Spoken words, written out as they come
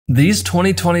These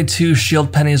 2022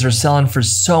 Shield pennies are selling for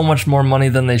so much more money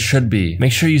than they should be.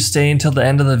 Make sure you stay until the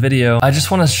end of the video. I just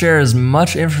want to share as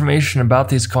much information about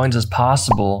these coins as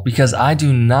possible because I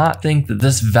do not think that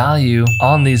this value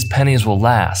on these pennies will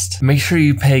last. Make sure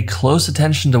you pay close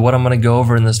attention to what I'm going to go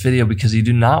over in this video because you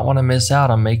do not want to miss out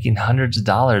on making hundreds of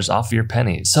dollars off your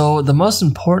pennies. So the most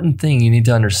important thing you need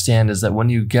to understand is that when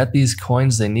you get these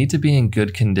coins, they need to be in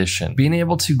good condition. Being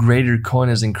able to grade your coin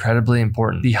is incredibly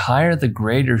important. The higher the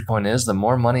grade your coin is, the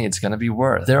more money it's going to be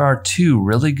worth. There are two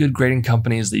really good grading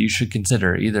companies that you should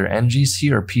consider, either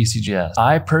NGC or PCGS.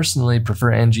 I personally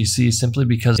prefer NGC simply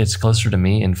because it's closer to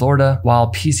me in Florida,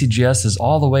 while PCGS is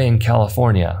all the way in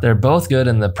California. They're both good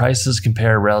and the prices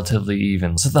compare relatively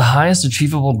even. So the highest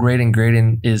achievable grade in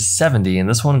grading is 70, and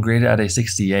this one graded at a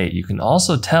 68. You can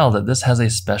also tell that this has a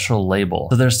special label.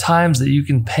 So there's times that you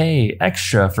can pay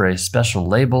extra for a special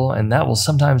label, and that will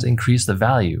sometimes increase the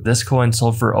value. This coin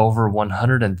sold for over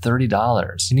 $130.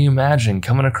 Can you imagine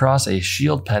coming across a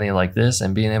Shield penny like this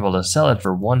and being able to sell it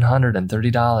for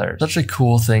 $130? Such a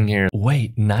cool thing here.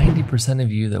 Wait, 90%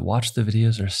 of you that watch the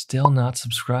videos are still not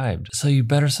subscribed. So you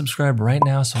better subscribe right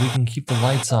now so we can keep the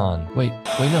lights on. Wait,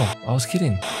 no, I was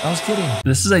kidding.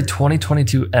 This is a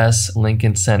 2022 S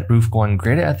Lincoln Cent proof coin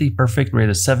graded at the perfect rate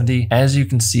of 70. As you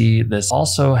can see, this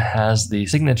also has the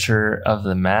signature of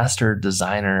the master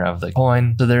designer of the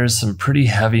coin. So there's some pretty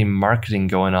heavy marketing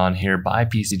going on here by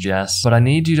PCGS, but I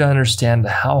need you to understand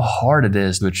how hard it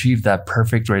is to achieve that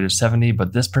perfect rate of 70,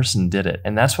 but this person did it.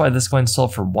 And that's why this coin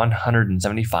sold for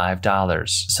 $175.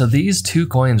 So these two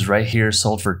coins right here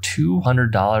sold for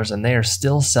 $200 and they are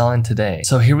still selling today.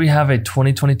 So here we have a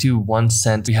 2022 1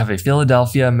 cent. We have a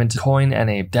Philadelphia minted coin and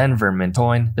a Denver mint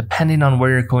coin. Depending on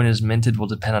where your coin is minted will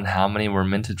depend on how many were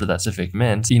minted for that specific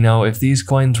mint. You know, if these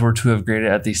coins were to have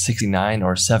graded at the 69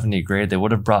 or 70 grade, they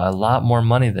would have brought a lot more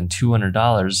money than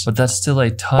 $200, but that's still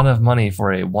a ton of money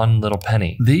for a one little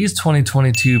penny. These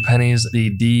 2022 pennies, the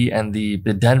D and the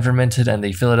Denver minted and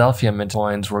the Philadelphia mint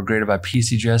coins were graded by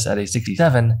PCGS at a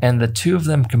 67, and the two of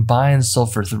them combined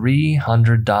sold for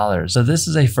 $300. So this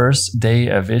is a first day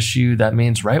of issue. That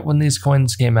means right when these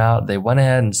coins came out, they went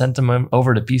ahead and sent them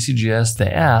over to PCGS.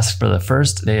 They asked for the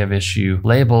first day of issue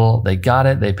label. They got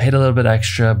it. They paid a little bit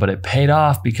extra, but it paid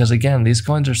off because again, these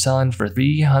coins are selling for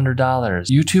 $300.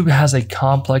 YouTube has a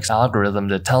complex algorithm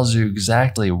that tells you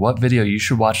exactly what video you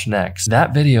should watch next.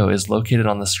 That video is located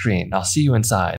on the screen. I'll see you inside.